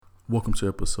Welcome to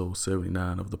episode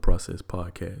 79 of the Process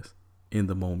Podcast, In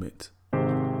the Moment.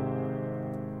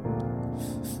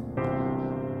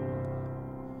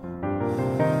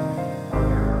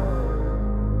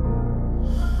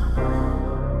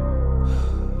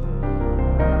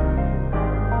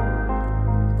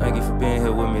 Thank you for being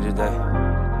here with me today.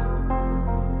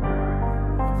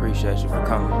 I appreciate you for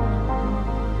coming.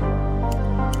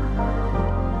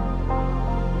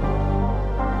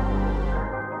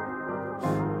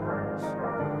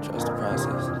 Trust the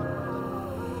process.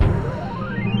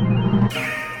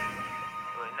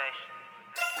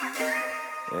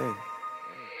 Hey.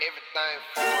 Everything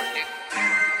for a nigga.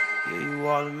 Give you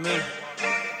all of me.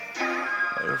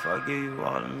 What if I give you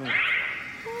all of me?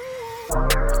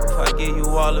 If I give you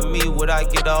all of me, would I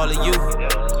get all of you?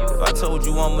 If I told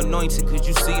you I'm anointed, could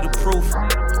you see the proof?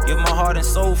 Give my heart and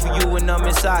soul for you when I'm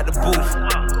inside the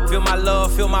booth. Feel my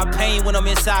love, feel my pain when I'm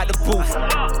inside the booth.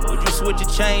 Would you switch a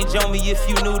change on me if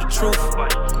you knew the truth?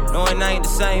 Knowing I ain't the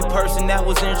same person that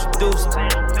was introduced.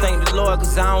 Thank the Lord,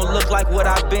 cause I don't look like what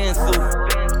I've been through.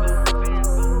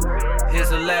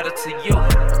 Here's a letter to you.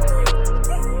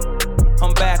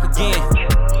 I'm back again.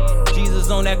 Jesus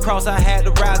on that cross, I had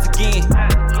to rise again.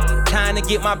 Time to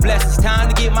get my blessings, time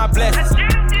to get my blessings.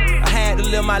 I had to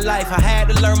live my life, I had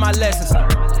to learn my lessons.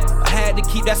 I had to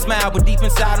keep that smile, but deep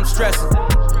inside I'm stressing.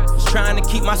 Just trying to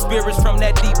keep my spirits from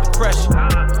that deep depression.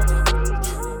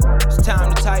 It's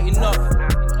time to tighten up.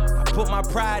 I put my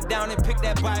pride down and pick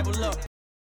that Bible up.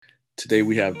 Today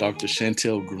we have Dr.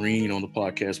 Chantelle Green on the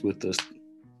podcast with us.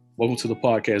 Welcome to the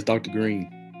podcast, Dr. Green.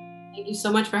 Thank you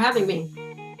so much for having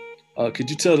me. Could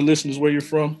you tell the listeners where you're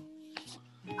from?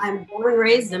 I'm born and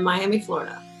raised in Miami,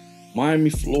 Florida. Miami,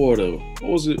 Florida.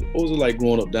 What was it like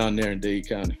growing up down there in Dade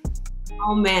County?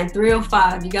 Oh man,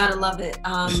 305. You gotta love it.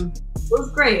 It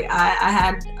was great. I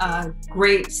had a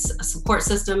great support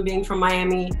system being from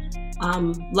Miami.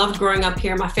 Loved growing up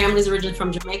here. My family's originally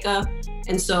from Jamaica.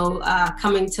 And so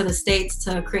coming to the States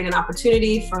to create an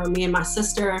opportunity for me and my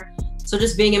sister. So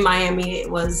just being in Miami, it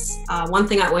was one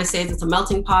thing I always say is it's a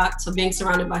melting pot. So being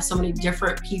surrounded by so many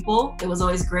different people, it was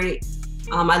always great.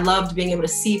 I loved being able to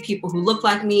see people who look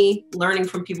like me, learning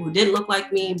from people who didn't look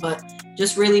like me, but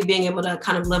just really being able to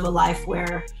kind of live a life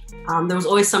where there was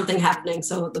always something happening.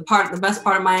 So the best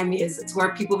part of Miami is it's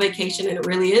where people vacation, and it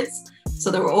really is. So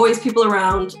there were always people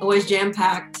around, always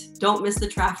jam-packed. Don't miss the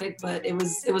traffic, but it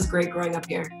was great growing up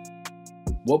here.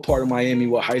 What part of Miami,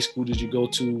 what high school did you go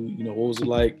to? You know, what was it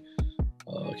like?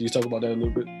 Can you talk about that a little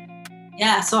bit?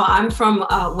 Yeah, so I'm from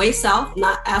way south,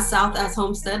 not as south as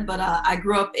Homestead, but I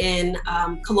grew up in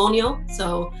Colonial,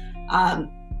 so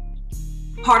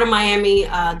part of Miami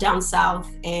down south,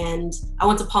 and I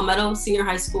went to Palmetto Senior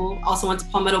High School, also went to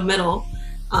Palmetto Middle,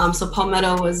 so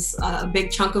Palmetto was a big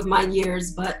chunk of my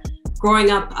years, but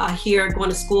growing up here, going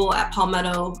to school at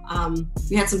Palmetto,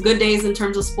 we had some good days in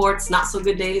terms of sports, not so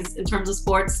good days in terms of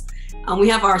sports. We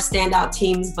have our standout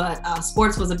teams, but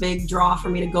sports was a big draw for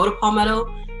me to go to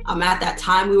Palmetto. At that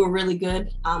time, we were really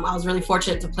good. I was really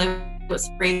fortunate to play with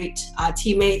some great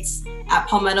teammates at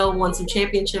Palmetto, won some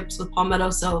championships with Palmetto.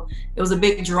 So it was a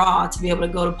big draw to be able to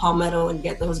go to Palmetto and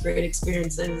get those great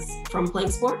experiences from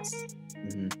playing sports.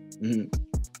 Mm-hmm.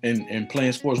 Mm-hmm. And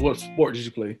playing sports, what sport did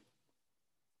you play?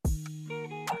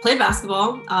 I played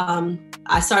basketball.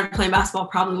 I started playing basketball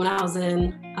probably when I was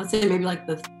in, I'd say maybe like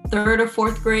the 3rd or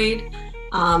 4th grade.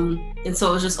 And so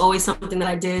it was just always something that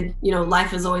I did. You know,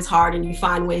 life is always hard and you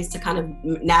find ways to kind of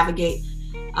navigate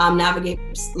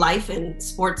life, and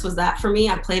sports was that for me.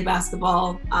 I played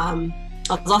basketball. I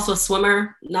was also a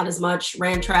swimmer, not as much,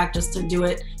 ran track just to do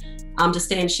it, to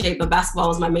stay in shape, but basketball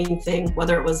was my main thing,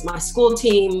 whether it was my school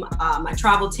team, my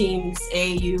travel teams,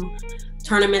 AAU,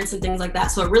 tournaments and things like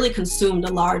that. So it really consumed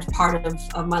a large part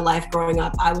of my life growing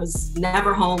up. I was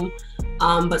never home,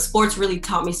 but sports really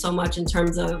taught me so much in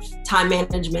terms of time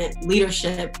management,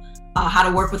 leadership, how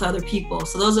to work with other people.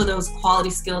 So those are those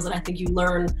quality skills that I think you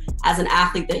learn as an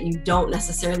athlete that you don't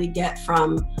necessarily get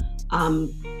from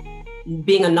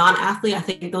being a non-athlete. I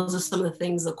think those are some of the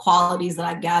things, the qualities that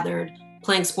I gathered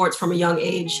playing sports from a young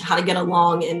age, how to get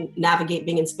along and navigate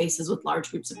being in spaces with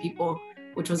large groups of people,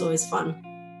 which was always fun.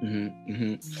 Mm-hmm,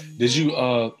 mm-hmm. Did you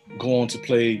go on to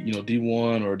play,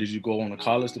 D1, or did you go on to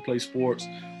college to play sports,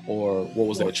 or what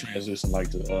was that transition like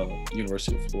to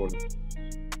University of Florida?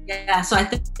 Yeah, so I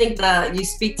think that you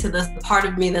speak to the part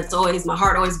of me that's always, my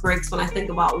heart always breaks when I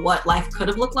think about what life could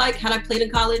have looked like had I played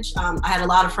in college. I had a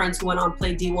lot of friends who went on to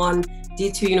play D1,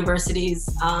 D2 universities.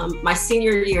 My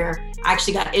senior year, I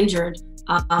actually got injured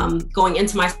going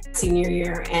into my senior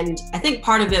year. And I think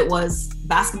part of it was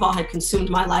basketball had consumed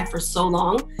my life for so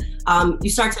long. You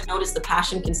start to notice the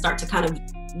passion can start to kind of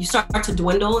you start to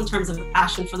dwindle in terms of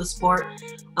passion for the sport.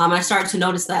 And I started to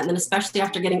notice that. And then especially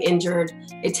after getting injured,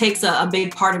 it takes a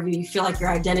big part of you. You feel like your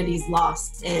identity is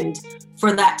lost. And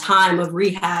for that time of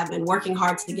rehab and working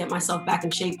hard to get myself back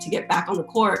in shape, to get back on the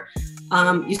court,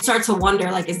 you start to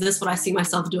wonder, like, is this what I see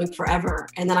myself doing forever?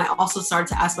 And then I also started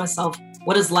to ask myself,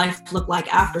 what does life look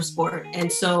like after sport?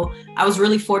 And so I was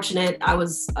really fortunate. I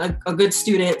was a good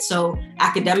student. So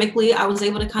academically, I was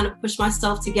able to kind of push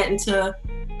myself to get into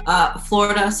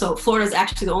Florida. So Florida is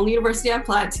actually the only university I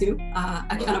applied to.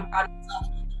 I kind of proud of myself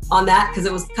on that because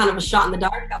it was kind of a shot in the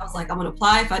dark. I was like, I'm gonna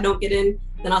apply. If I don't get in,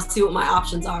 then I'll see what my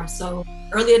options are. So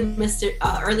early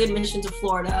admission to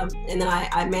Florida, and then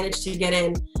I managed to get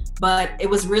in. But it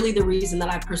was really the reason that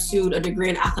I pursued a degree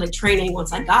in athletic training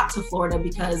once I got to Florida,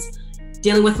 because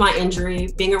dealing with my injury,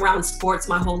 being around sports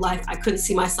my whole life, I couldn't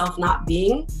see myself not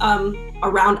being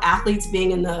around athletes,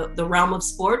 being in the realm of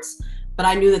sports. But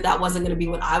I knew that that wasn't going to be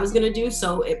what I was going to do.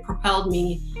 So it propelled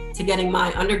me to getting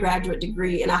my undergraduate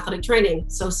degree in athletic training.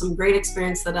 So some great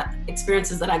experiences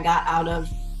that I got out of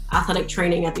athletic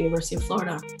training at the University of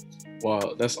Florida.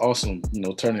 Wow, that's awesome. You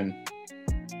know, turning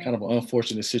kind of an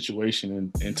unfortunate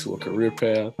situation into a career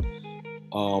path.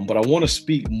 But I want to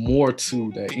speak more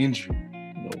to that injury.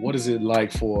 You know, what is it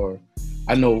like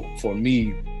I know for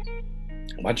me,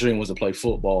 my dream was to play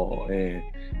football, and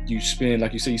you spend,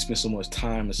 like you say, you spend so much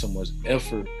time and so much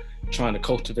effort trying to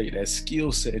cultivate that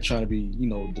skill set and trying to be, you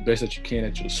know, the best that you can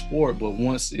at your sport. But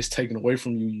once it's taken away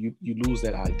from you, you lose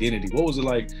that identity. What was it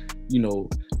like, you know,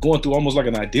 going through almost like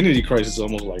an identity crisis,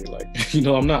 almost like, you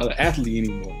know, I'm not an athlete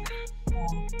anymore.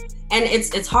 And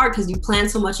it's hard because you plan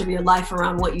so much of your life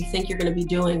around what you think you're going to be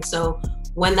doing. So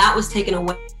when that was taken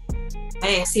away,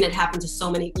 I've seen it happen to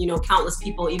so many, you know, countless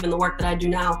people, even the work that I do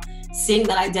now, seeing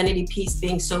that identity piece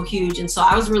being so huge. And so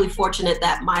I was really fortunate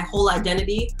that my whole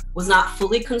identity was not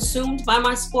fully consumed by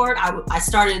my sport. I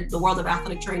started the world of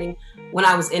athletic training when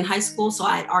I was in high school. So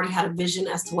I had already had a vision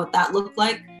as to what that looked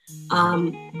like.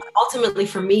 But ultimately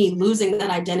for me, losing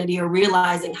that identity or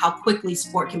realizing how quickly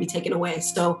sport can be taken away.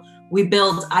 So we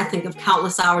build, I think, of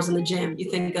countless hours in the gym.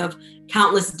 You think of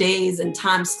countless days and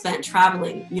time spent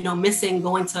traveling, you know, missing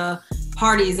going to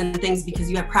parties and things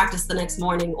because you have practice the next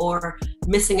morning, or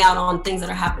missing out on things that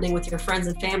are happening with your friends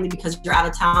and family because you're out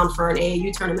of town for an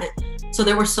AAU tournament. So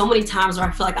there were so many times where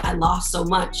I feel like I lost so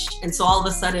much. And so all of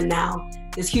a sudden now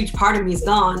this huge part of me is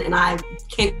gone and I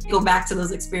can't go back to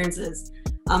those experiences.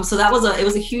 So it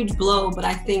was a huge blow, but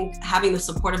I think having the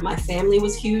support of my family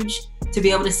was huge to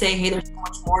be able to say, hey, there's so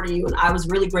much more to you. And I was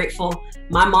really grateful.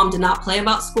 My mom did not play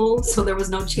about school, so there was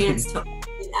no chance to be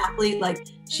an athlete. Like,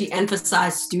 she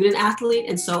emphasized student athlete.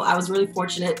 And so I was really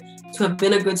fortunate to have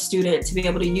been a good student, to be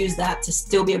able to use that to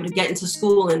still be able to get into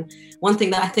school. And one thing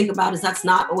that I think about is that's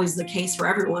not always the case for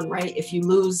everyone, right? If you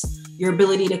lose your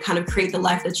ability to kind of create the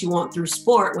life that you want through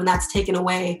sport, when that's taken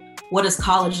away, what does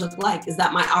college look like? Is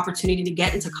that my opportunity to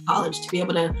get into college, to be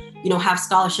able to, you know, have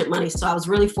scholarship money? So I was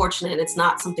really fortunate. It's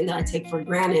not something that I take for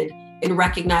granted, in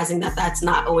recognizing that that's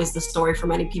not always the story for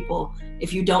many people.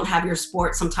 If you don't have your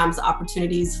sport, sometimes the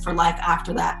opportunities for life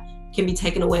after that can be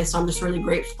taken away. So I'm just really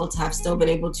grateful to have still been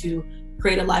able to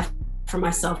create a life for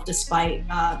myself despite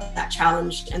that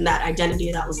challenge and that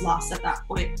identity that was lost at that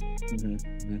point. Mm-hmm,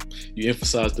 mm-hmm. You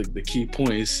emphasize the key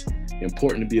point. It's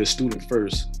important to be a student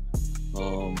first.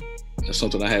 That's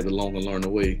something I had to long and learn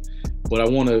away. But I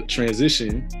want to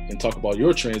transition and talk about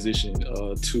your transition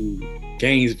to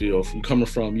Gainesville, from coming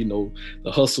from, you know,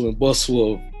 the hustle and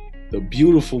bustle of the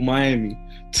beautiful Miami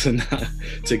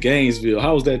to Gainesville.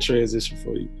 How was that transition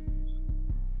for you?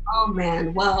 Oh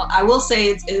man, well, I will say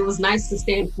it was nice to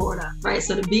stay in Florida, right?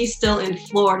 So to be still in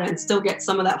Florida and still get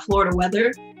some of that Florida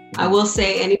weather, I will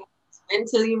say anyone who's been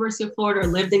to the University of Florida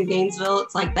or lived in Gainesville,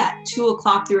 it's like that 2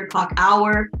 o'clock, 3 o'clock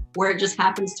hour where it just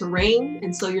happens to rain.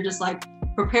 And so you're just like,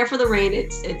 prepare for the rain.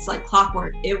 It's like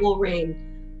clockwork, it will rain.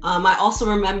 I also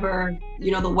remember,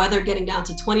 you know, the weather getting down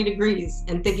to 20 degrees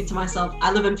and thinking to myself,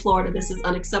 I live in Florida, this is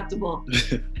unacceptable.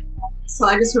 So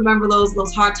I just remember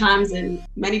those hard times, and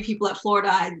many people at Florida,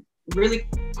 I really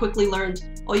quickly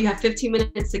learned, oh, you have 15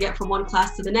 minutes to get from one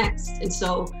class to the next. And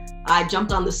so I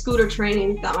jumped on the scooter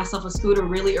train, got myself a scooter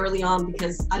really early on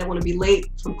because I didn't want to be late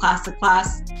from class to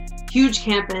class. Huge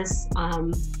campus,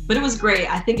 but it was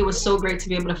great. I think it was so great to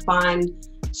be able to find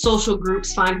social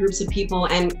groups, find groups of people.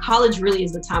 And college really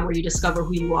is the time where you discover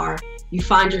who you are. You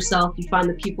find yourself, you find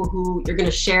the people who you're going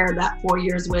to share that 4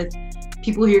 years with,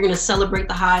 people who you're going to celebrate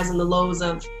the highs and the lows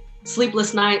of.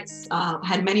 Sleepless nights,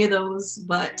 had many of those,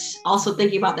 but also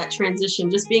thinking about that transition,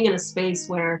 just being in a space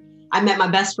where I met my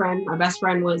best friend. My best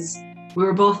friend we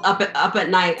were both up at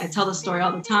night. I tell the story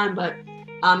all the time, but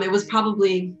it was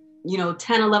probably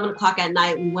 10, 11 o'clock at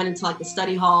night, we went into like the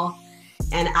study hall,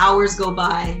 and hours go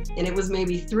by, and it was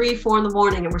maybe 3, 4 in the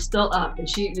morning, and we're still up, and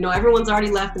she, everyone's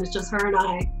already left, and it's just her and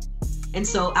I. And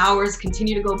so hours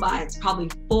continue to go by. It's probably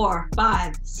 4,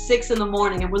 5, 6 in the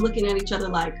morning, and we're looking at each other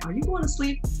like, are you going to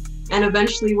sleep? And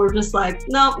eventually we're just like,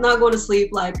 no, not going to sleep.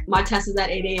 Like, my test is at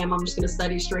 8 a.m. I'm just going to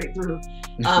study straight through.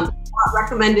 Not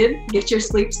recommended. Get your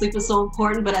sleep. Sleep is so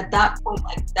important. But at that point,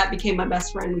 like, that became my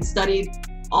best friend. We studied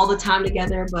all the time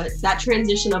together. But that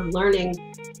transition of learning,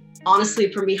 honestly,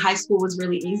 for me, high school was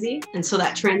really easy. And so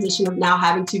that transition of now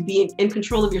having to be in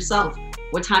control of yourself,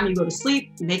 what time you go to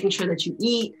sleep, making sure that you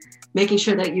eat, making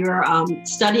sure that you're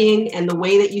studying, and the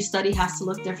way that you study has to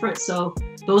look different. So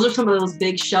those are some of those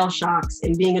big shell shocks,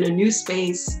 and being in a new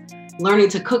space, learning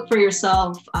to cook for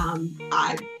yourself.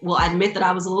 I will admit that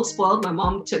I was a little spoiled. My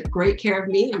mom took great care of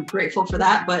me. I'm grateful for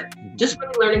that, but just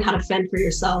really learning how to fend for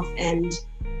yourself and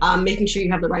making sure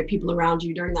you have the right people around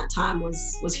you during that time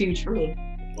was huge for me.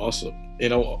 Awesome.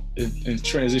 And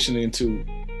transitioning into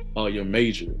your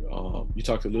major, you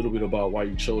talked a little bit about why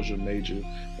you chose your major,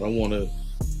 but I want to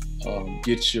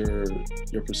get your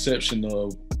perception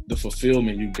of the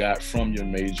fulfillment you got from your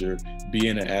major,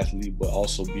 being an athlete, but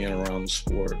also being around the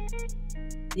sport.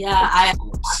 Yeah, I'm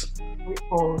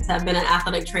grateful to have been an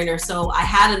athletic trainer. So I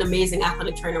had an amazing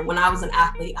athletic trainer. When I was an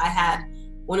athlete, I had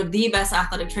one of the best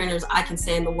athletic trainers I can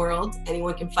say in the world.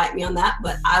 Anyone can fight me on that,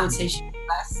 but I would say she's the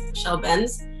best, Michelle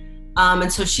Benz.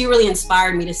 And so she really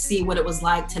inspired me to see what it was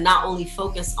like to not only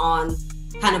focus on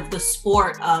kind of the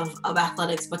sport of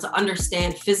athletics, but to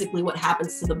understand physically what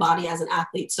happens to the body as an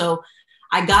athlete. So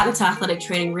I got into athletic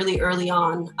training really early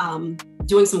on,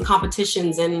 doing some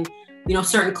competitions in,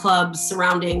 certain clubs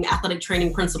surrounding athletic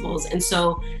training principles. And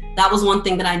so that was one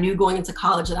thing that I knew going into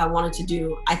college that I wanted to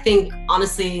do. I think,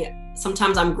 honestly,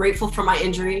 sometimes I'm grateful for my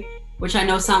injury, which I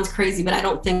know sounds crazy, but I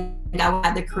don't think I would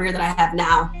have the career that I have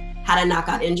now had I not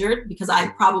got injured, because I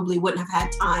probably wouldn't have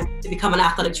had time to become an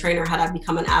athletic trainer had I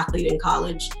become an athlete in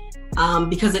college,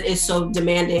 because it is so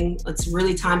demanding. It's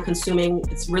really time consuming.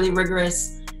 It's really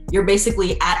rigorous. You're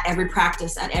basically at every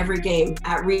practice, at every game,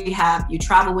 at rehab. You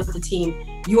travel with the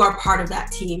team. You are part of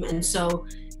that team. And so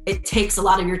it takes a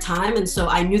lot of your time. And so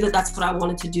I knew that that's what I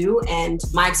wanted to do. And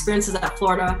my experiences at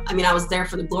Florida, I was there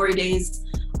for the glory days.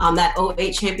 That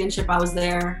 08 championship, I was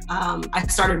there. I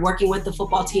started working with the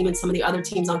football team and some of the other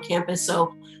teams on campus.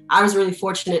 So I was really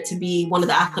fortunate to be one of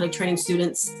the athletic training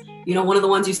students, one of the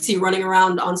ones you see running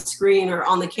around on screen or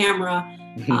on the camera.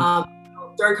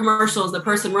 During commercials, the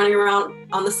person running around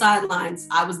on the sidelines,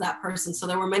 I was that person. So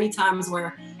there were many times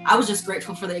where I was just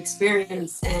grateful for the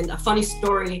experience. And a funny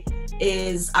story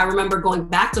is I remember going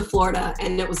back to Florida,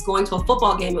 and it was going to a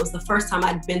football game. It was the first time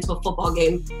I'd been to a football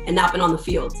game and not been on the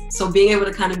field. So being able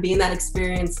to kind of be in that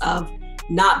experience of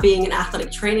not being an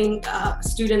athletic training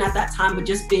student at that time, but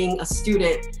just being a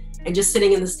student and just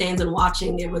sitting in the stands and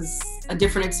watching, it was a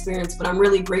different experience. But I'm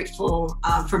really grateful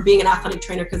for being an athletic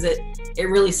trainer, because it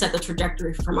really set the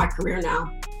trajectory for my career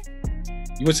now.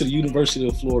 You went to the University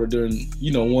of Florida during,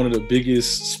 one of the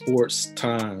biggest sports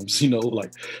times,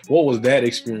 like, what was that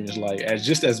experience like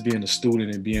as being a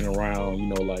student and being around,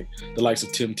 like the likes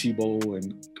of Tim Tebow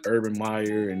and Urban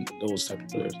Meyer and those type of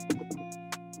players?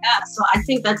 Yeah, so I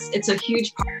think it's a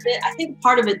huge part of it. I think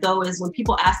part of it, though, is when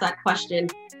people ask that question,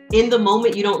 in the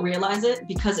moment, you don't realize it,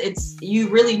 because you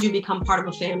really do become part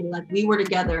of a family. Like, we were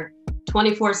together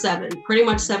 24/7, pretty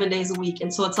much 7 days a week.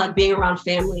 And so it's like being around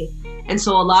family. And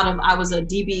so I was a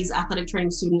DB's athletic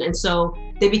training student. And so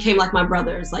they became like my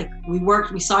brothers. Like,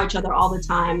 we saw each other all the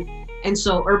time. And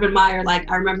so Urban Meyer,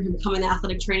 like, I remember him coming in the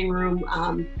athletic training room.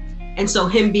 And so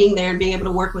him being there and being able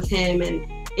to work with him, and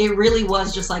it really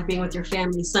was just like being with your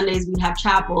family. Sundays we'd have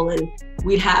chapel, and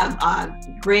we'd have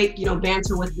great,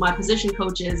 banter with my position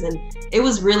coaches. And it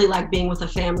was really like being with a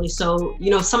family. So,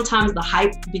 sometimes the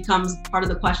hype becomes part of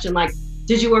the question, like,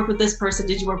 did you work with this person?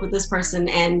 Did you work with this person?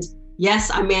 And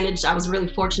yes, I was really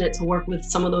fortunate to work with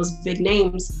some of those big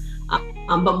names.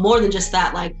 But more than just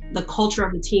that, like, the culture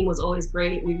of the team was always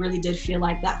great. We really did feel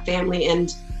like that family,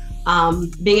 and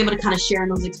being able to kind of share in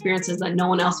those experiences that no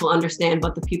one else will understand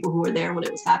but the people who were there when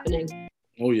it was happening.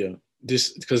 Oh yeah,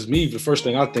 because the first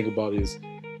thing I think about is,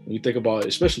 when you think about,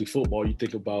 especially football, you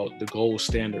think about the gold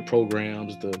standard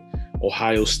programs, the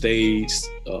Ohio States,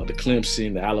 the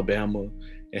Clemson, the Alabama,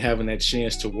 and having that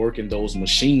chance to work in those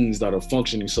machines that are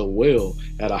functioning so well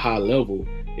at a high level.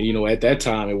 And, at that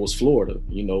time it was Florida,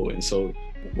 and so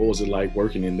what was it like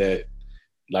working in that,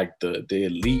 like the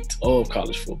elite of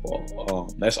college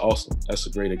football? That's awesome. That's a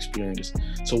great experience.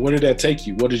 So where did that take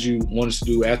you? What did you want to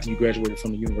do after you graduated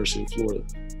from the University of Florida?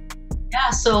 Yeah,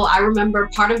 so I remember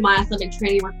part of my athletic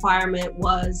training requirement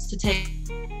was to take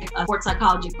a sports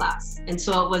psychology class. And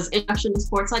so it was introduction to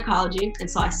sports psychology. And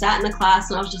so I sat in the class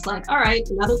and I was just like, all right,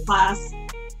 another class.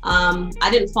 I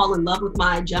didn't fall in love with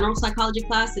my general psychology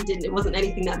class. It wasn't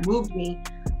anything that moved me,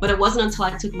 but it wasn't until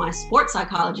I took my sports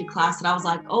psychology class that I was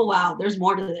like, oh, wow, there's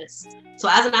more to this. So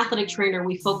as an athletic trainer,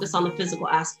 we focus on the physical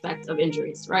aspect of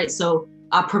injuries, right? So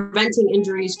preventing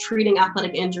injuries, treating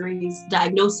athletic injuries,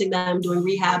 diagnosing them, doing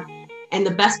rehab. And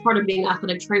the best part of being an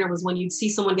athletic trainer was when you'd see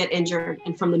someone get injured,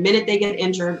 and from the minute they get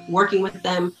injured, working with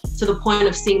them to the point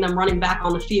of seeing them running back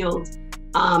on the field.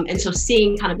 And so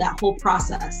seeing kind of that whole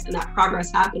process and that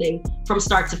progress happening from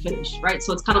start to finish, right?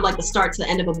 So it's kind of like the start to the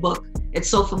end of a book. It's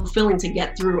so fulfilling to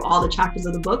get through all the chapters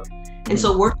of the book. And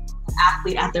so working with the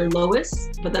athlete at their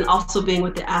lowest, but then also being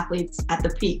with the athletes at the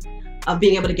peak of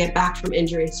being able to get back from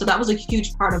injury. So that was a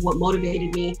huge part of what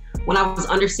motivated me when I was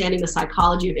understanding the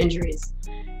psychology of injuries.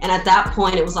 And at that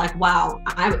point, it was like, wow,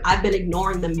 I've been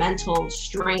ignoring the mental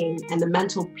strain and the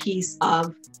mental piece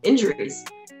of injuries.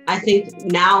 I think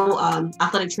now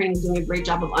athletic training is doing a great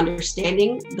job of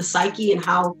understanding the psyche and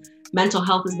how mental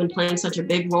health has been playing such a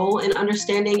big role in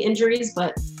understanding injuries.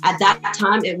 But at that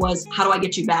time, it was, how do I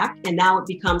get you back? And now it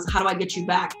becomes, how do I get you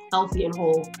back healthy and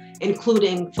whole,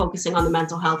 including focusing on the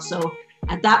mental health. So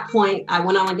at that point, I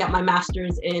went on and got my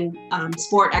master's in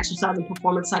sport, exercise, and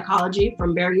performance psychology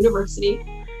from Barry University.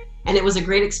 And it was a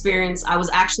great experience. I was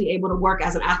actually able to work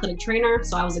as an athletic trainer.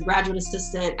 So I was a graduate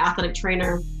assistant athletic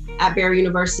trainer at Barry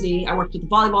University. I worked with the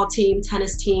volleyball team,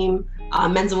 tennis team,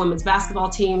 men's and women's basketball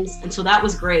teams. And so that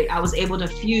was great. I was able to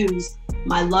fuse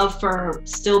my love for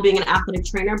still being an athletic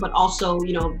trainer, but also,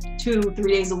 2-3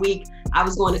 days a week, I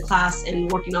was going to class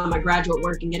and working on my graduate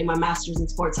work and getting my master's in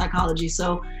sports psychology.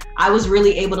 So I was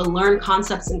really able to learn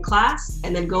concepts in class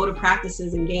and then go to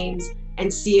practices and games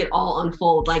and see it all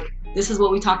unfold. Like, this is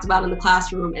what we talked about in the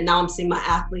classroom, and now I'm seeing my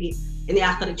athlete in the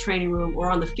athletic training room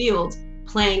or on the field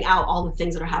playing out all the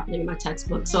things that are happening in my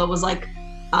textbook. So it was like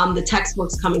the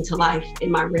textbooks coming to life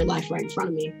in my real life right in front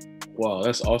of me. Wow,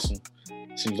 that's awesome.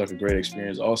 Seems like a great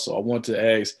experience. Also, I want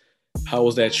to ask, how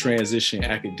was that transition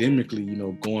academically,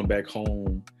 going back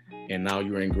home and now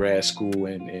you're in grad school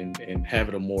and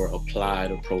having a more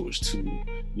applied approach to,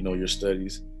 your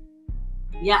studies?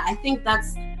 Yeah, I think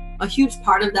that's a huge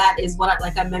part of that is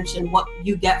like I mentioned, what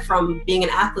you get from being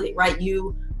an athlete, right?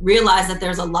 You realize that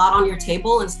there's a lot on your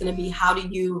table, and it's going to be, how do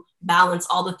you balance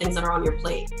all the things that are on your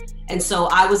plate? And so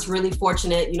I was really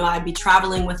fortunate, I'd be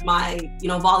traveling with my,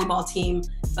 volleyball team,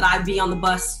 but I'd be on the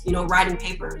bus, writing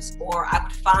papers, or I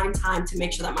would find time to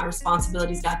make sure that my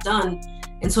responsibilities got done.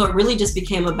 And so it really just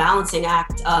became a balancing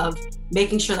act of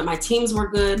making sure that my teams were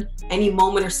good. Any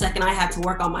moment or second I had to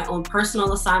work on my own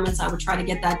personal assignments, I would try to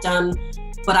get that done.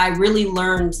 But I really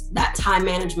learned that time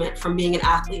management from being an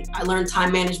athlete. I learned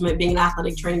time management being an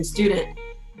athletic training student.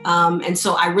 And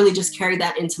so I really just carried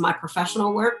that into my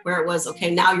professional work, where it was,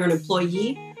 okay, now you're an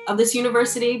employee of this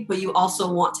university, but you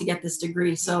also want to get this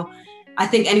degree. So I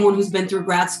think anyone who's been through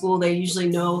grad school, they usually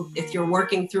know if you're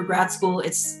working through grad school,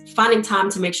 it's finding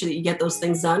time to make sure that you get those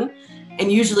things done.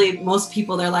 And usually most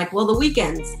people, they're like, well, the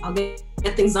weekends, I'll get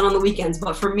things done on the weekends.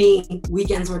 But for me,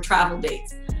 weekends were travel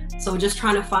days. So just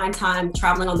trying to find time,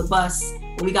 traveling on the bus.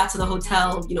 When we got to the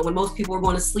hotel, when most people were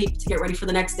going to sleep to get ready for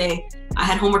the next day, I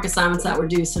had homework assignments that were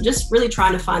due. So just really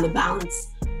trying to find the balance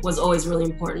was always really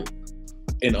important.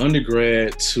 In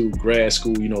undergrad to grad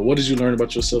school, what did you learn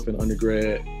about yourself in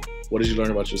undergrad? What did you learn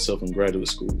about yourself in graduate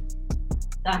school?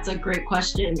 That's a great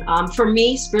question. For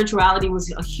me, spirituality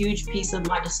was a huge piece of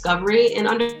my discovery in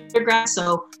undergrad.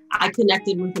 So I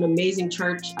connected with an amazing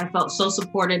church. I felt so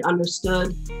supported,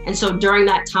 understood. And so during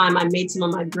that time, I made some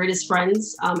of my greatest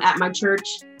friends at my church.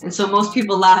 And so most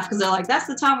people laugh because they're like, that's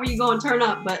the time where you go and turn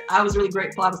up. But I was really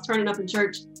grateful. I was turning up in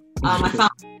church. I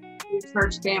found a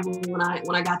church family when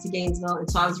I got to Gainesville. And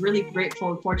so I was really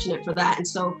grateful and fortunate for that. And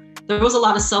so there was a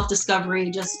lot of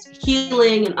self-discovery, just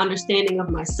healing and understanding of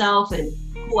myself and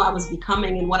who I was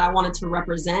becoming and what I wanted to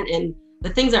represent, and the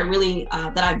things that really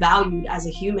that I valued as a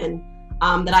human,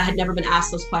 that I had never been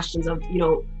asked those questions of,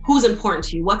 who's important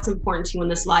to you, what's important to you in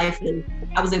this life. And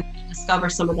I was able to discover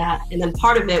some of that. And then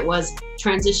part of it was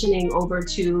transitioning over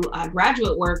to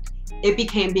graduate work. It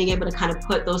became being able to kind of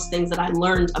put those things that I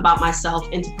learned about myself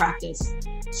into practice.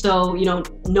 So,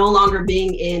 no longer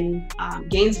being in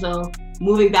Gainesville,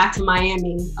 moving back to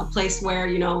Miami, a place where,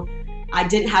 I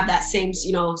didn't have that same,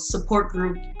 support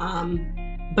group,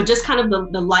 but just kind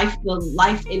of the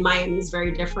life in Miami is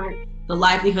very different. The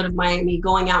livelihood of Miami,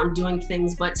 going out and doing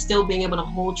things, but still being able to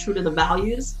hold true to the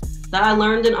values that I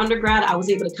learned in undergrad. I was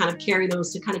able to kind of carry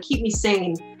those to kind of keep me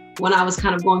sane when I was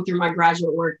kind of going through my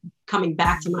graduate work, coming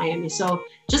back to Miami. So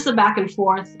just the back and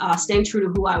forth, staying true to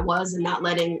who I was and not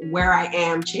letting where I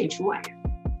am change who I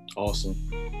am. Awesome.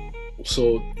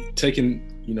 So taking,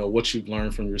 what you've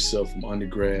learned from yourself from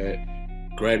undergrad,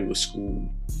 graduate school,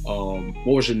 what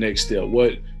was your next step?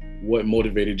 What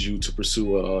motivated you to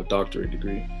pursue a doctorate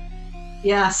degree?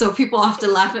 Yeah, so people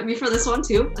often laugh at me for this one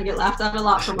too. I get laughed at a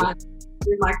lot for my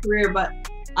career, but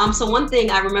so one thing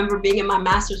I remember being in my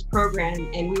master's program,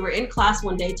 and we were in class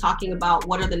one day talking about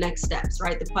what are the next steps,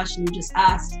 right? The question you just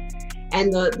asked.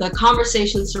 And the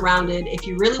conversation surrounded, if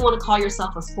you really want to call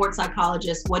yourself a sports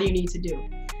psychologist, what do you need to do?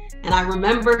 And I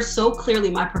remember so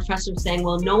clearly my professor saying,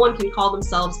 well, no one can call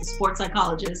themselves a sports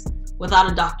psychologist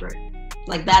without a doctorate.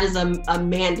 Like that is a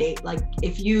mandate. Like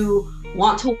if you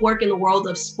want to work in the world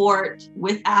of sport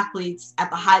with athletes at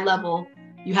the high level,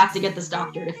 you have to get this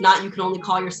doctorate. If not, you can only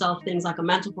call yourself things like a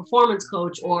mental performance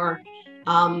coach or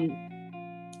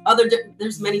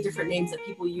there's many different names that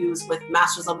people use with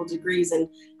master's level degrees. And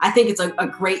I think it's a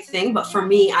great thing. But for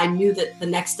me, I knew that the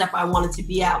next step I wanted to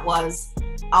be at was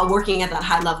working at that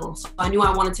high level. So I knew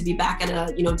I wanted to be back at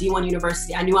a D1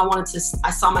 university. I knew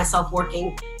I saw myself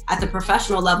working at the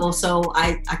professional level. So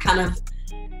I kind of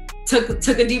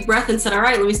took a deep breath and said, all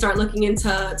right, let me start looking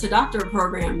into doctorate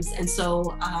programs. And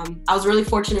so I was really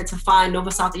fortunate to find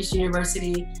Nova Southeastern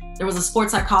University. There was a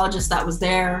sports psychologist that was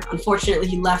there. Unfortunately,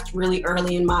 he left really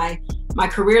early in my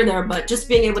career there, but just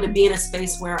being able to be in a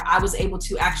space where I was able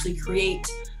to actually create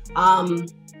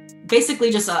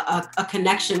basically just a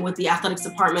connection with the athletics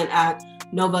department at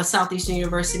Nova Southeastern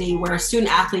University, where student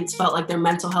athletes felt like their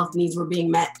mental health needs were being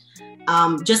met.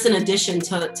 Just in addition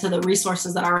to the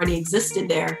resources that already existed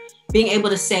there, being able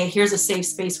to say, here's a safe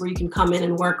space where you can come in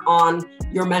and work on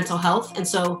your mental health. And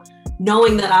so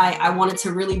knowing that I wanted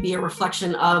to really be a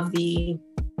reflection of the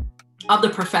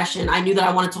profession, I knew that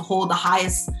I wanted to hold the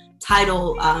highest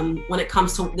title when it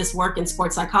comes to this work in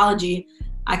sports psychology.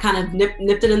 I kind of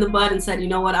nipped it in the bud and said, you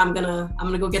know what, I'm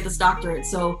gonna go get this doctorate.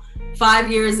 So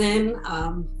 5 years in,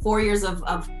 4 years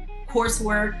of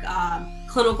coursework,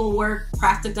 clinical work,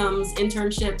 practicums,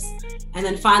 internships, and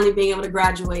then finally being able to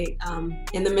graduate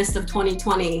in the midst of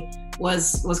 2020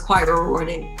 was quite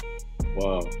rewarding.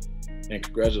 Wow, and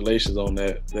congratulations on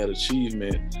that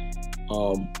achievement.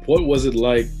 What was it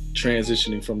like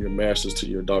transitioning from your master's to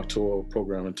your doctoral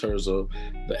program in terms of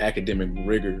the academic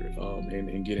rigor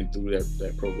and getting through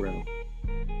that program?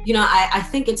 I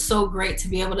think it's so great to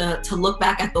be able to look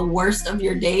back at the worst of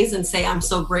your days and say, I'm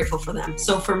so grateful for them.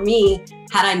 So for me,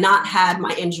 had I not had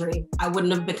my injury, I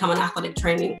wouldn't have become an athletic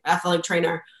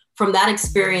trainer. From that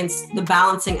experience, the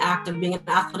balancing act of being an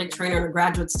athletic trainer and a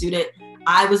graduate student,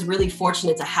 I was really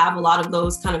fortunate to have a lot of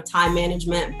those kind of time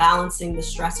management, balancing the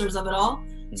stressors of it all.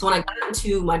 So when I got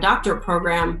into my doctorate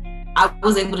program, I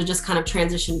was able to just kind of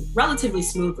transition relatively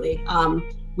smoothly.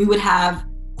 We would have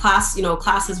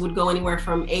classes would go anywhere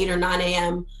from 8 or 9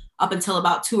 a.m. up until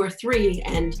about 2 or 3.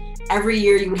 And every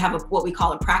year you would have what we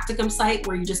call a practicum site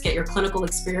where you just get your clinical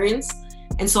experience.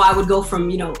 And so I would go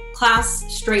from, class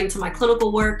straight into my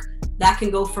clinical work. That can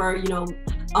go for,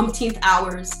 umpteenth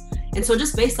hours. And so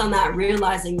just based on that,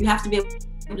 realizing you have to be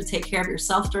able to take care of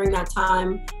yourself during that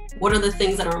time. What are the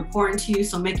things that are important to you?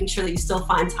 So making sure that you still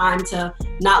find time to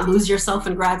not lose yourself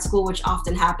in grad school, which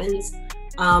often happens.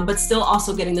 But still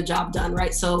also getting the job done,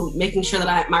 right? So making sure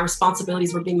that my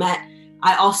responsibilities were being met.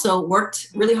 I also worked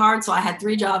really hard. So I had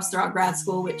 3 jobs throughout grad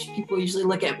school, which people usually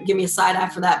give me a side eye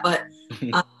for that. But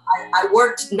I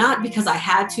worked not because I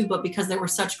had to, but because there were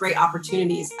such great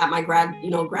opportunities at my grad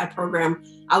program.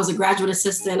 I was a graduate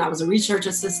assistant. I was a research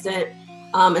assistant.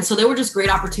 And so there were just great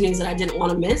opportunities that I didn't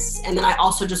want to miss. And then I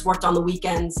also just worked on the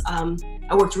weekends.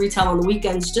 I worked retail on the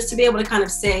weekends just to be able to kind of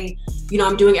say,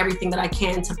 I'm doing everything that I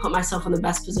can to put myself in the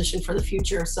best position for the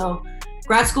future. So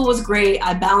grad school was great.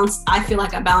 I feel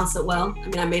like I balanced it well. I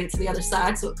mean, I made it to the other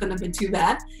side, so it couldn't have been too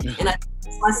bad. And I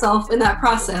balanced myself in that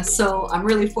process. So I'm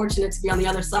really fortunate to be on the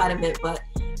other side of it. But,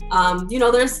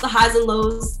 there's the highs and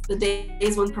lows, the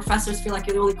days when professors feel like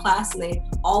you're the only class and they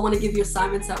all want to give you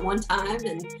assignments at one time.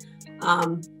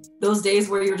 And those days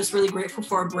where you're just really grateful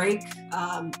for a break.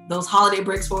 Those holiday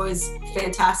breaks were always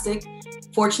fantastic.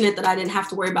 Fortunate that I didn't have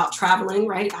to worry about traveling,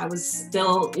 right? I was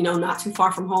still, not too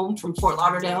far from home, from Fort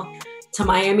Lauderdale to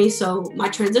Miami. So my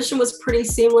transition was pretty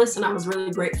seamless, and I was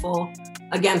really grateful,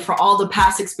 again, for all the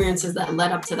past experiences that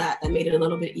led up to that made it a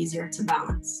little bit easier to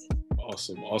balance.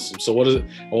 Awesome. So I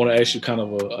want to ask you kind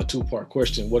of a 2-part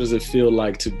question. What does it feel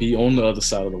like to be on the other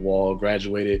side of the wall,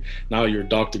 graduated, now you're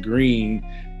Dr. Green,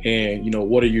 and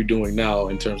what are you doing now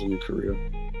in terms of your career?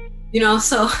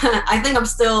 So I think I'm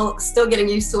still getting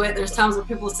used to it. There's times when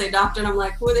people say doctor and I'm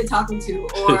like, who are they talking to?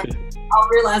 Or I'll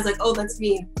realize like, oh, that's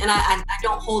me. And I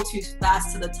don't hold too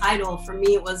fast to the title. For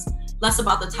me, it was less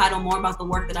about the title, more about the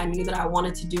work that I knew that I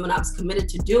wanted to do and I was committed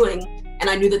to doing. And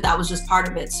I knew that that was just part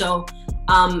of it. So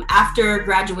after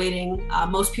graduating,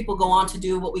 most people go on to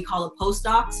do what we call a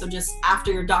postdoc. So just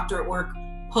after your doctorate work,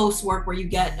 post work where you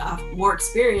get more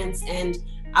experience. And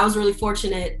I was really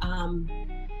fortunate.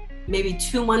 Maybe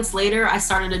 2 months later, I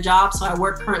started a job. So I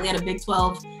work currently at a Big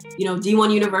 12,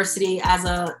 D1 university as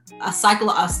a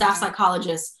staff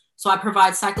psychologist. So I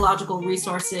provide psychological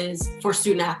resources for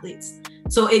student athletes.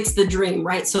 So it's the dream,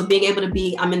 right? So being able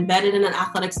to I'm embedded in an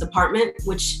athletics department,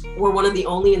 which we're one of the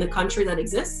only in the country that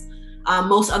exists.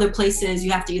 Most other places,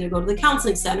 you have to either go to the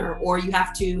counseling center or you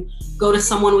have to go to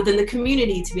someone within the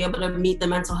community to be able to meet the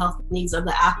mental health needs of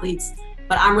the athletes.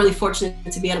 But I'm really fortunate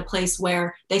to be at a place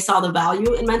where they saw the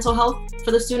value in mental health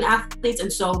for the student athletes.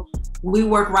 And so we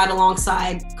work right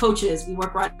alongside coaches. We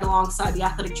work right alongside the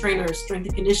athletic trainers, strength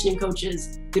and conditioning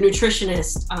coaches, the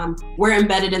nutritionists. We're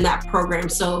embedded in that program.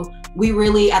 So we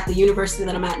really, at the university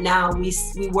that I'm at now, we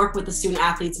work with the student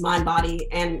athlete's mind, body,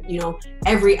 and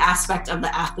every aspect of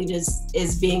the athlete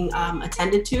is being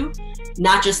attended to.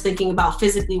 Not just thinking about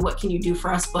physically, what can you do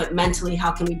for us, but mentally,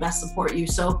 how can we best support you?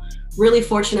 So really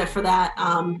fortunate for that.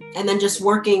 And then just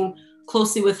working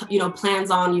closely with,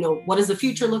 plans on, what does the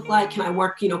future look like? Can I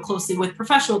work, closely with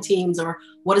professional teams, or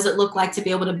what does it look like to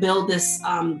be able to build this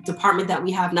department that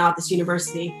we have now at this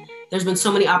university? There's been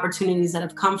so many opportunities that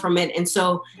have come from it. And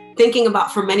so thinking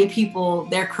about, for many people,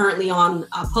 they're currently on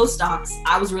postdocs.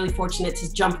 I was really fortunate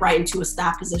to jump right into a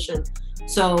staff position.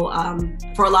 So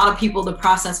for a lot of people, the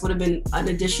process would have been an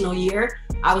additional year.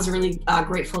 I was really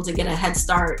grateful to get a head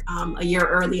start a year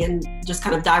early and just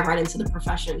kind of dive right into the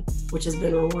profession, which has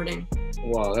been rewarding.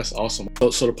 Wow, that's awesome.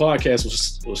 So the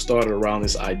podcast was started around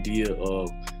this idea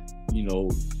of,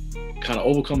 kind of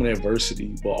overcoming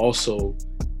adversity, but also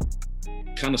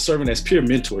kind of serving as peer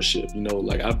mentorship.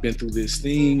 Like, I've been through this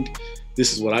thing.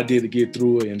 This is what I did to get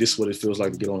through it, and this is what it feels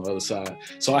like to get on the other side.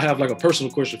 So I have like a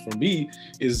personal question for me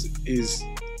is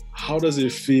how does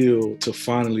it feel to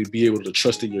finally be able to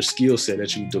trust in your skill set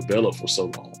that you developed for so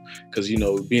long? Because,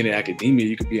 being in academia,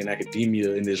 you could be in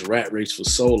academia in this rat race for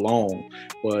so long,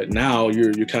 but now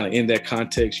you're kind of in that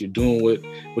context, you're doing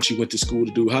what you went to school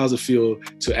to do. How does it feel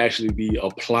to actually be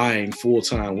applying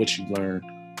full-time what you learned?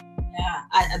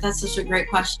 Yeah, that's such a great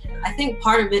question. I think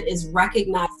part of it is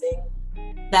recognizing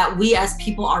that we as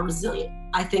people are resilient.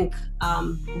 I think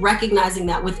recognizing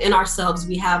that within ourselves,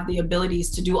 we have the abilities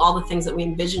to do all the things that we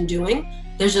envision doing.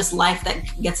 There's just life that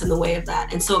gets in the way of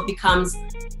that. And so it becomes,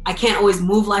 I can't always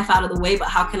move life out of the way, but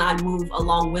how can I move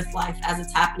along with life as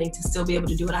it's happening to still be able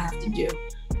to do what I have to do?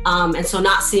 And so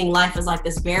not seeing life as like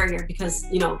this barrier, because,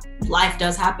 life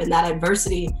does happen. That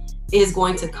adversity is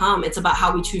going to come. It's about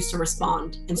how we choose to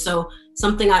respond. And so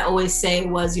something I always say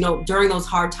was, during those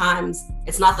hard times,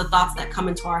 it's not the thoughts that come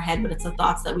into our head, but it's the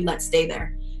thoughts that we let stay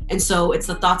there. And so it's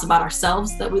the thoughts about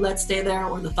ourselves that we let stay there,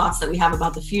 or the thoughts that we have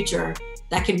about the future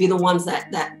that can be the ones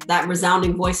that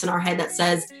resounding voice in our head that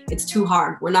says it's too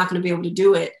hard, we're not going to be able to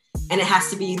do it. And it has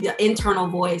to be the internal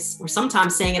voice, or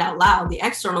sometimes saying it out loud, the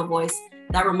external voice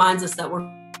that reminds us that we're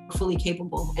fully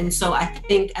capable. And so I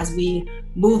think as we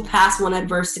move past one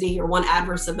adversity or one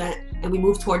adverse event and we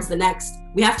move towards the next,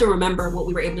 we have to remember what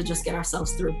we were able to just get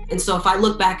ourselves through. And so if I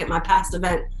look back at my past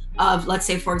event of, let's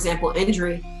say, for example,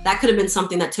 injury, that could have been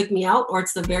something that took me out, or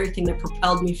it's the very thing that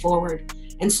propelled me forward.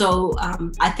 And so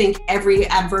I think every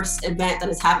adverse event that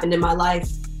has happened in my life,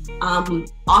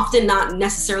 often not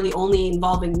necessarily only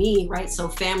involving me, right? So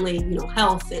family,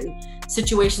 health and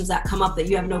situations that come up that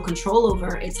you have no control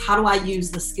over. It's how do I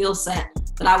use the skill set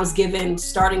that I was given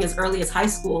starting as early as high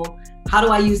school? How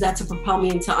do I use that to propel me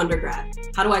into undergrad?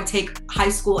 How do I take high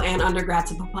school and undergrad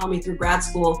to propel me through grad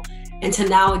school? And to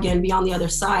now again be on the other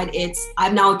side,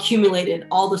 I've now accumulated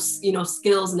all the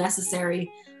skills necessary.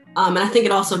 And I think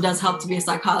it also does help to be a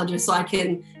psychologist, so I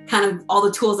can kind of, all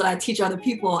the tools that I teach other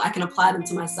people, I can apply them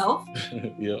to myself.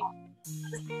 Yeah.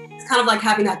 It's kind of like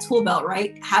having that tool belt,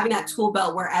 right? Having that tool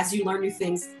belt where as you learn new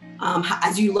things,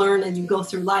 as you learn and you go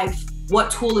through life, what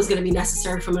tool is going to be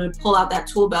necessary for me to pull out that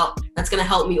tool belt that's going to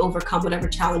help me overcome whatever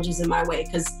challenges in my way?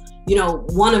 Because,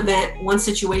 one event, one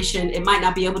situation, it might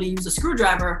not be able to use a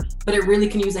screwdriver, but it really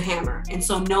can use a hammer. And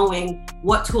so knowing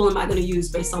what tool am I going to use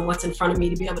based on what's in front of me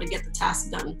to be able to get the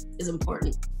task done is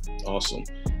important. Awesome.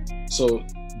 So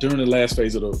during the last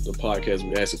phase of the podcast,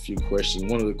 we asked a few questions.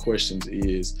 One of the questions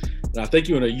is, and I think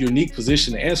you're in a unique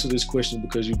position to answer this question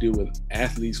because you deal with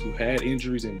athletes who had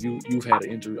injuries and you've had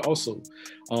an injury also.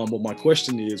 But my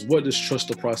question is, what does trust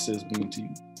the process mean to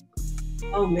you?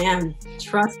 Oh man,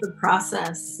 trust the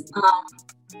process.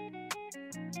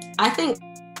 I think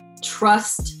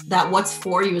trust that what's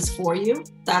for you is for you.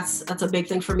 That's a big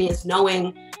thing for me, is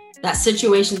knowing that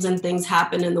situations and things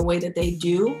happen in the way that they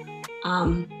do.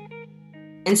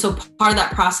 And so part of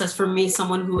that process for me,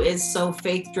 someone who is so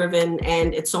faith driven,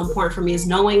 and it's so important for me, is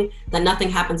knowing that nothing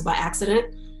happens by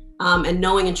accident, and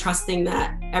knowing and trusting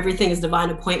that everything is divine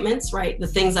appointments, right? The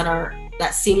things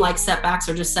that seem like setbacks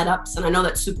are just setups. And I know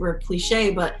that's super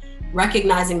cliche, but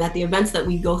recognizing that the events that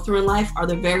we go through in life are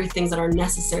the very things that are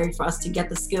necessary for us to get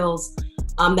the skills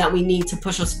that we need to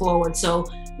push us forward. So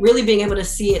really being able to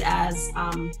see it as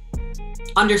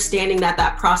understanding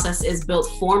that process is built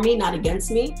for me, not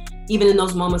against me, even in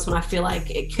those moments when I feel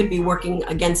like it could be working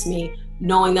against me,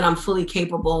 knowing that I'm fully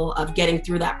capable of getting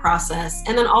through that process.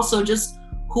 And then also just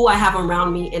who I have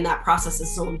around me in that process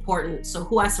is so important. So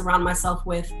who I surround myself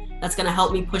with, that's going to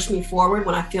help me push me forward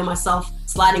when I feel myself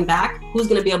sliding back, who's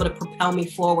going to be able to propel me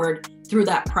forward through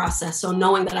that process. So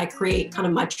knowing that I create kind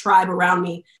of my tribe around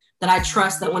me, that I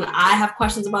trust that when I have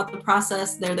questions about the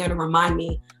process, they're there to remind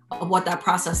me of what that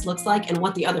process looks like and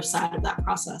what the other side of that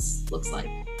process looks like.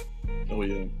 Oh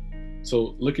yeah.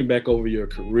 So looking back over your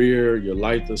career, your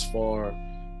life thus far,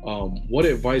 what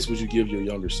advice would you give your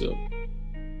younger self?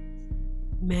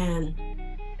 Man,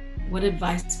 what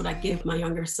advice would I give my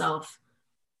younger self?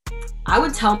 I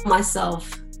would tell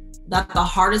myself that the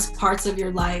hardest parts of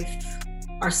your life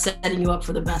are setting you up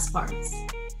for the best parts.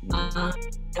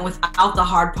 And without the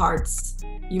hard parts,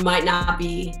 you may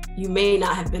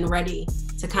not have been ready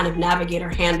to kind of navigate or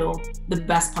handle the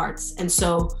best parts. And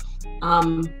so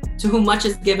to whom much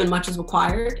is given, much is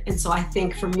required. And so I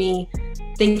think for me,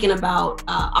 thinking about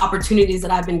opportunities that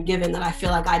I've been given that I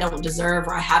feel like I don't deserve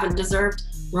or I haven't deserved,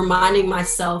 reminding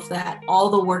myself that all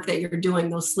the work that you're doing,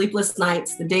 those sleepless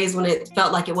nights, the days when it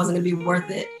felt like it wasn't going to be worth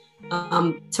it,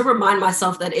 to remind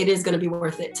myself that it is going to be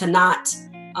worth it, to not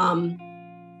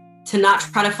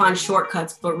try to find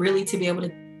shortcuts, but really to be able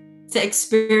to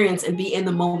experience and be in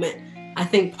the moment. I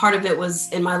think part of it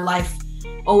was in my life,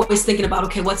 always thinking about,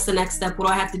 okay, what's the next step? What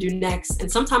do I have to do next?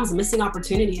 And sometimes missing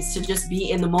opportunities to just be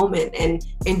in the moment and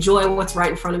enjoy what's right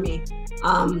in front of me.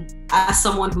 As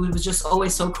someone who was just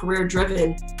always so career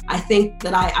driven, I think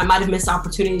that I might have missed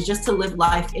opportunities just to live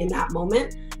life in that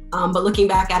moment. But looking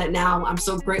back at it now, I'm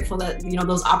so grateful that,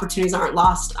 those opportunities aren't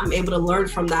lost. I'm able to learn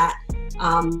from that.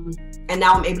 And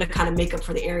now I'm able to kind of make up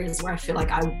for the areas where I feel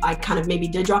like I kind of maybe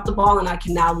did drop the ball, and I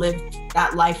can now live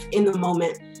that life in the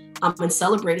moment and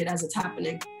celebrate it as it's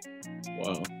happening.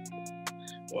 Wow.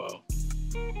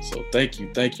 So thank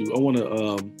you. I want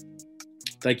to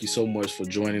thank you so much for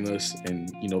joining us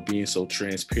and, being so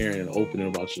transparent and open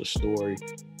about your story.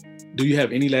 Do you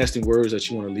have any lasting words that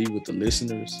you want to leave with the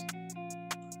listeners?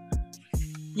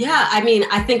 Yeah,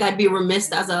 I think I'd be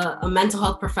remiss as a mental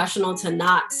health professional to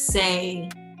not say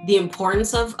the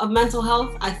importance of mental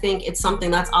health. I think it's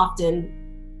something that's often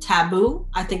taboo.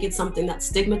 I think it's something that's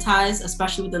stigmatized,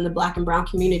 especially within the Black and Brown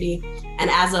community. And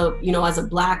as a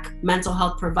Black mental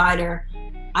health provider,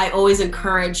 I always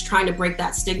encourage trying to break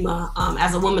that stigma.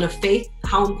 As a woman of faith,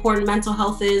 how important mental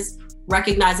health is,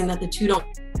 recognizing that the two don't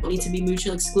need to be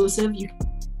mutually exclusive. You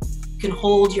can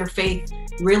hold your faith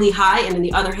really high, and on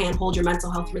the other hand, hold your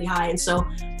mental health really high. And so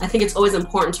I think it's always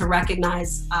important to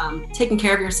recognize taking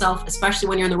care of yourself, especially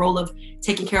when you're in the role of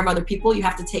taking care of other people. You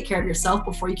have to take care of yourself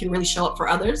before you can really show up for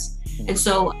others. And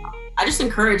so I just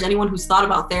encourage anyone who's thought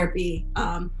about therapy,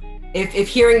 if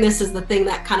hearing this is the thing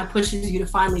that kind of pushes you to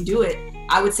finally do it,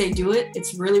 I would say do it.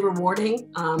 It's really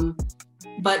rewarding.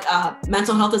 But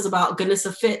mental health is about goodness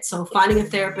of fit. So finding a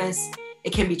therapist,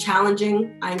 it can be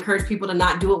challenging. I encourage people to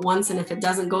not do it once, and if it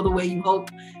doesn't go the way you hope,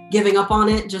 giving up on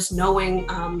it, just knowing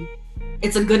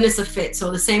it's a goodness of fit. So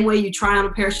the same way you try on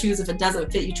a pair of shoes, if it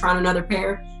doesn't fit, you try on another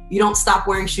pair. You don't stop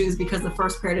wearing shoes because the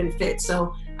first pair didn't fit.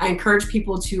 So I encourage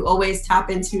people to always tap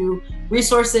into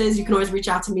resources. You can always reach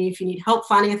out to me if you need help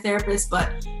finding a therapist.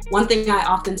 But one thing I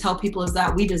often tell people is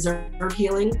that we deserve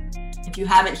healing. If you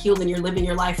haven't healed and you're living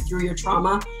your life through your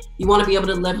trauma, you want to be able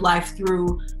to live life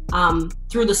through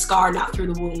the scar, not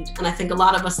through the wound. And I think a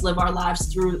lot of us live our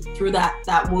lives through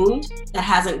that wound that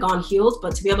hasn't gone healed.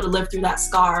 But to be able to live through that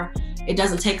scar, it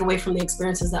doesn't take away from the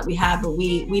experiences that we have, but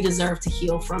we deserve to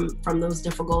heal from those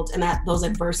difficult and those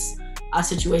adverse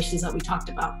situations that we talked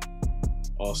about.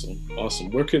 Awesome.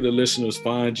 Where can the listeners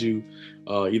find you?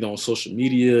 Either on social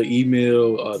media,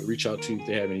 email, to reach out to you if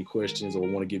they have any questions or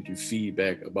want to give you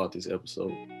feedback about this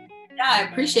episode? Yeah, I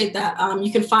appreciate that.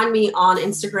 You can find me on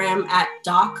Instagram at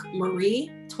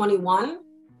DocMarie21.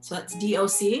 So that's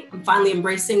DOC. I'm finally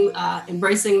embracing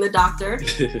the doctor.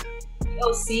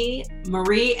 AOC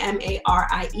Marie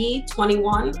MARIE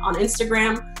 21 on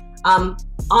Instagram.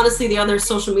 Honestly, the other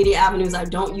social media avenues I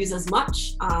don't use as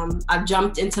much. I've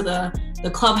jumped into the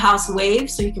Clubhouse wave,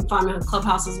 so you can find me on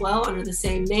Clubhouse as well under the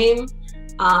same name.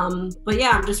 But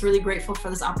yeah, I'm just really grateful for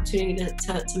this opportunity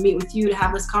to meet with you, to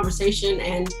have this conversation,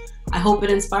 and I hope it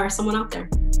inspires someone out there.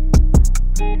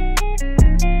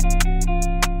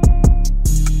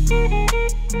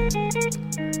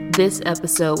 This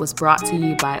episode was brought to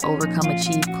you by Overcome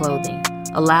Achieve Clothing.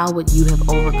 Allow what you have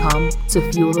overcome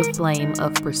to fuel the flame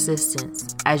of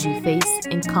persistence as you face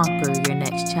and conquer your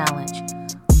next challenge.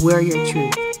 Wear your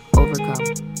truth. Overcome.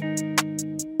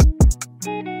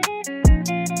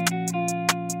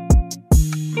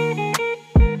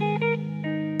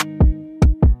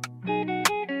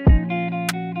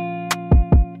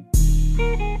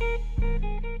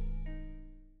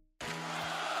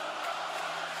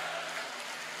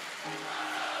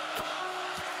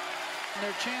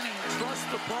 They're chanting, trust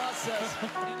the process.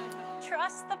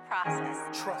 Trust the process.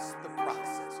 Trust the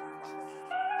process.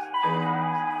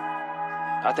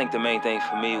 I think the main thing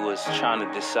for me was trying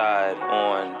to decide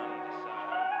on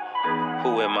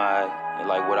who am I and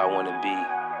like what I want to be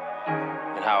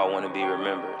and how I want to be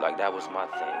remembered. Like that was my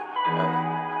thing,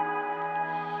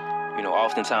 right? You know,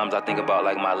 oftentimes I think about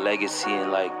like my legacy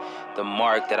and like the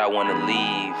mark that I want to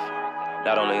leave,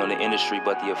 not only on the industry,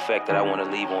 but the effect that I want to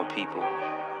leave on people.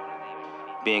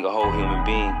 Being a whole human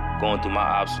being, going through my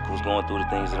obstacles, going through the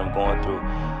things that I'm going through,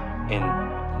 and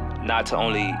not to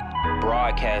only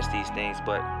broadcast these things,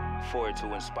 but for it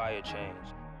to inspire change.